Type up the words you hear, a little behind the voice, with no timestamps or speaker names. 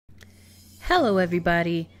Hello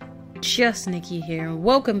everybody, just Nikki here, and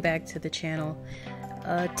welcome back to the channel.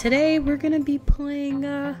 Today we're gonna be playing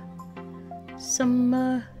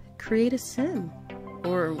some Create a Sim,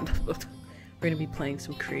 or we're gonna be playing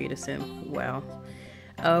some Create a Sim. Wow.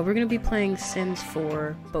 We're gonna be playing Sims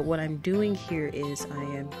 4, but what I'm doing here is I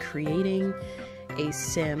am creating a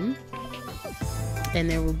sim, and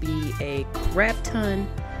there will be a crap ton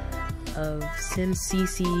of sim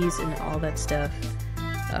CCs and all that stuff.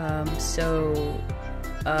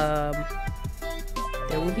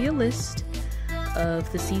 There will be a list of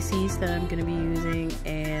the CCs that I'm going to be using,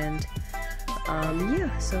 and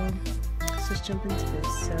yeah, so let's just jump into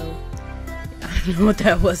this. So I don't know what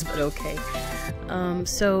that was, but okay.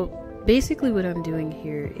 So basically what I'm doing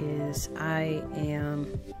here is I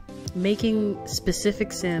am making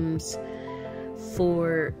specific sims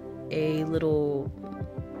for a little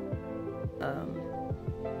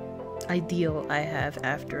ideal I have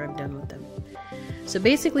after I'm done with them. So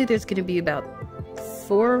basically there's going to be about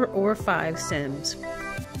 4 or 5 sims,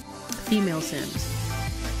 female sims,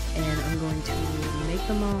 and I'm going to make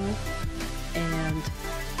them all, and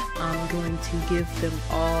I'm going to give them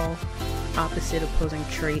all opposite opposing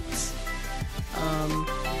traits,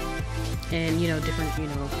 and different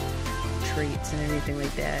traits and everything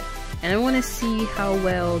like that. And I want to see how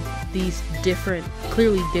well these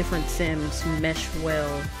clearly different sims mesh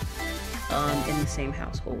well in the same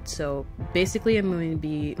household. So basically I'm going to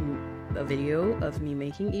be a video of me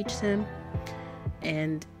making each sim,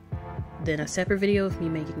 and then a separate video of me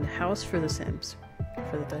making the house for the sims,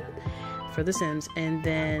 for the sims, and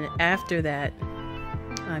then after that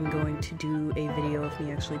I'm going to do a video of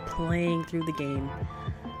me actually playing through the game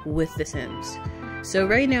with the sims. So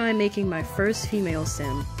right now I'm making my first female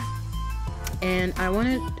sim, and I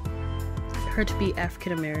wanted her to be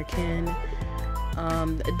African American.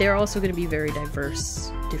 They're also going to be very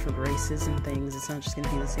diverse, different races and things. It's not just going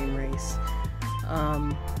to be the same race.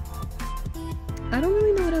 I don't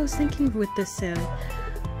really know what I was thinking with this sim.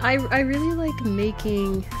 I really like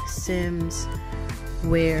making sims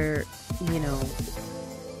where,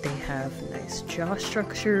 they have nice jaw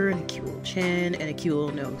structure and a cute little chin and a cute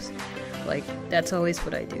little nose. Like, that's always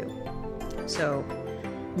what I do. So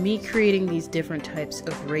me creating these different types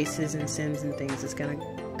of races and sims and things is gonna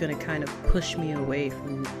kind of push me away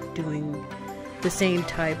from doing the same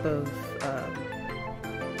type of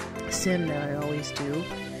sim that I always do.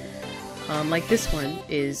 Like this one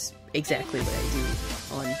is exactly what I do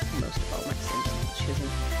on most of all my sims. She has a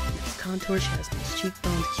nice contour, she has nice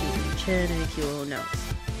cheekbones, cute little chin, and a cute little nose,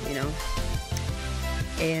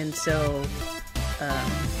 And so,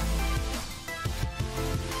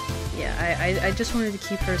 yeah, I just wanted to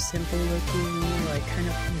keep her simple looking, like kind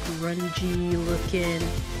of grungy looking,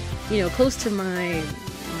 close to my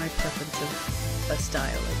preference of a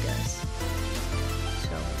style, I guess.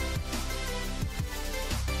 So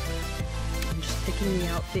I'm just picking the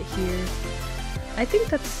outfit here. I think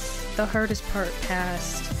that's the hardest part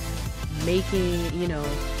past making,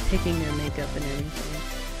 picking their makeup and everything.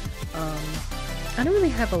 I don't really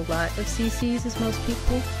have a lot of CCs as most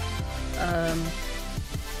people.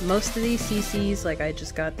 Most of these CCs, like, I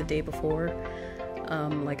just got the day before.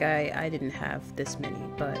 Like, I didn't have this many,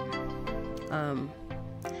 but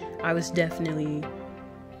I was definitely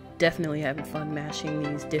having fun mashing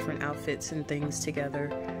these different outfits and things together.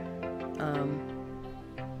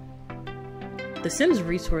 The Sims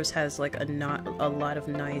resource has like a lot of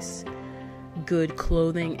nice, good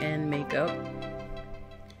clothing and makeup.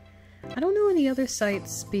 I don't know any other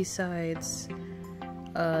sites besides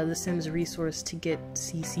the Sims resource to get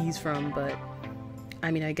CCs from, but I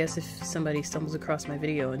mean, I guess if somebody stumbles across my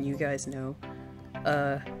video and you guys know,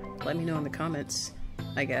 let me know in the comments,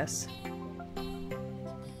 I guess.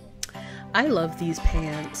 I love these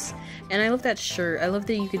pants, and I love that shirt. I love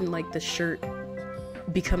that you can, like, the shirt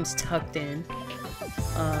becomes tucked in.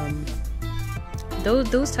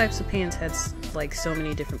 Those types of pants had, like, so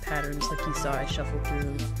many different patterns, like you saw I shuffled through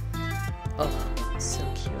them. Oh, so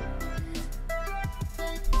cute.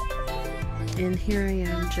 And here I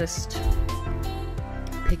am just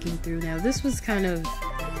picking through. Now this was kind of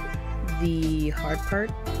the hard part,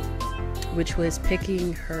 which was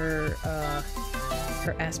picking her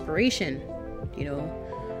her aspiration,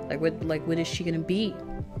 like what is she gonna be?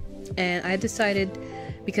 And I decided,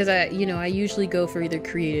 because I usually go for either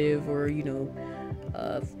creative or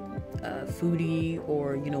foodie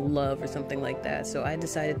or love or something like that, so I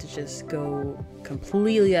decided to just go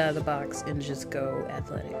completely out of the box and just go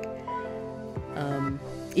athletic.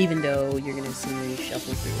 Even though you're gonna see me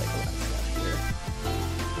shuffle through like a lot of stuff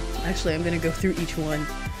here. Actually, I'm gonna go through each one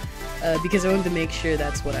because I wanted to make sure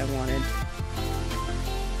that's what I wanted.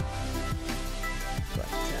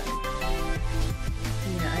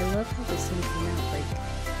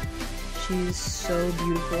 she's so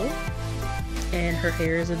beautiful, and her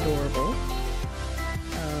hair is adorable.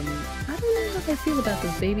 I don't know how I feel about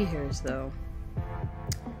those baby hairs though.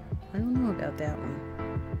 I don't know about that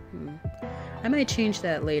one. I might change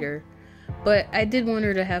that later, but I did want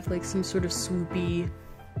her to have like some sort of swoopy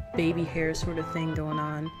baby hair sort of thing going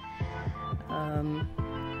on.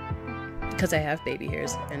 Because I have baby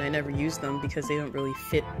hairs and I never use them because they don't really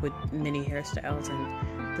fit with many hairstyles,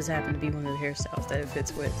 and this happened to be one of the hairstyles that it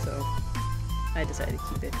fits with, so I decided to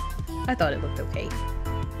keep it. I thought it looked okay.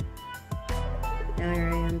 Now here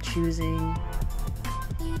I am choosing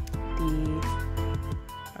the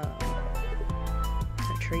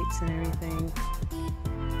her traits and everything.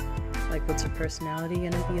 Like, what's her personality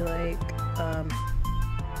gonna be like?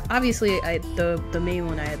 Obviously, the main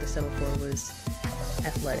one I had to settle for was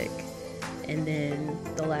athletic. And then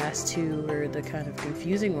the last two were the kind of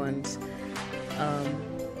confusing ones,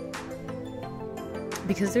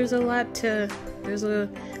 because there's a lot to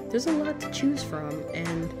choose from,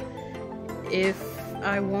 and if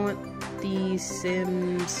I want these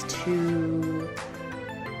Sims to,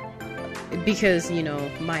 because you know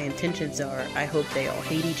my intentions are, I hope they all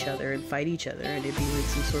hate each other and fight each other, and it'd be like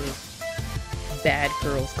some sort of bad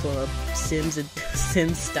girls club, Sims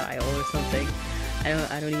style or something.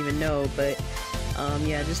 I don't even know, but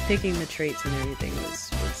yeah, just picking the traits and everything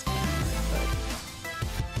was kind of hard,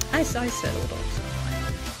 but I settled on some.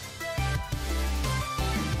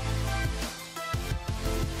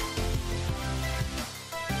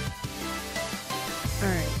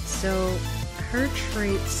 Alright, so her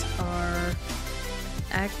traits are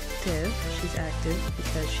active. She's active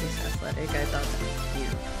because she's athletic. I thought that, you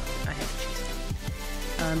know, I had to choose that.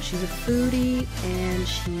 She's a foodie and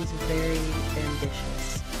she's very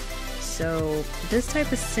ambitious. So this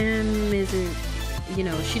type of sim isn't, you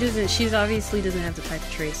know, she obviously doesn't have the type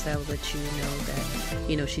of traits that will let you know that,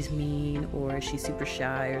 you know, she's mean or she's super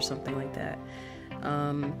shy or something like that.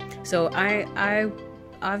 So I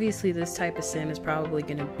obviously this type of sim is probably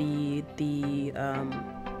going to be the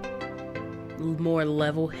more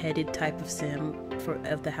level-headed type of sim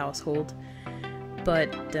of the household.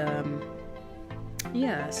 But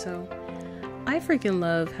yeah, so I freaking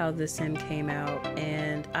love how this sim came out,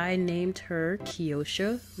 and I named her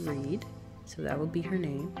Keyosha Reed, so that would be her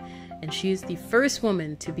name, and she is the first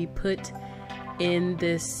woman to be put in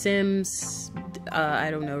this Sims,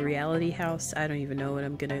 I don't know, reality house. I don't even know what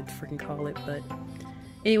I'm gonna freaking call it, but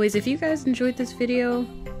anyways, if you guys enjoyed this video,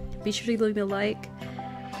 be sure to leave me a like.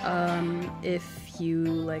 If you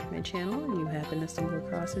like my channel and you happen to stumble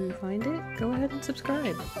across it and find it, go ahead and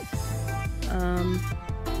subscribe.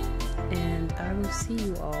 And I will see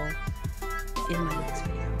you all in my next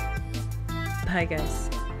video. Bye guys.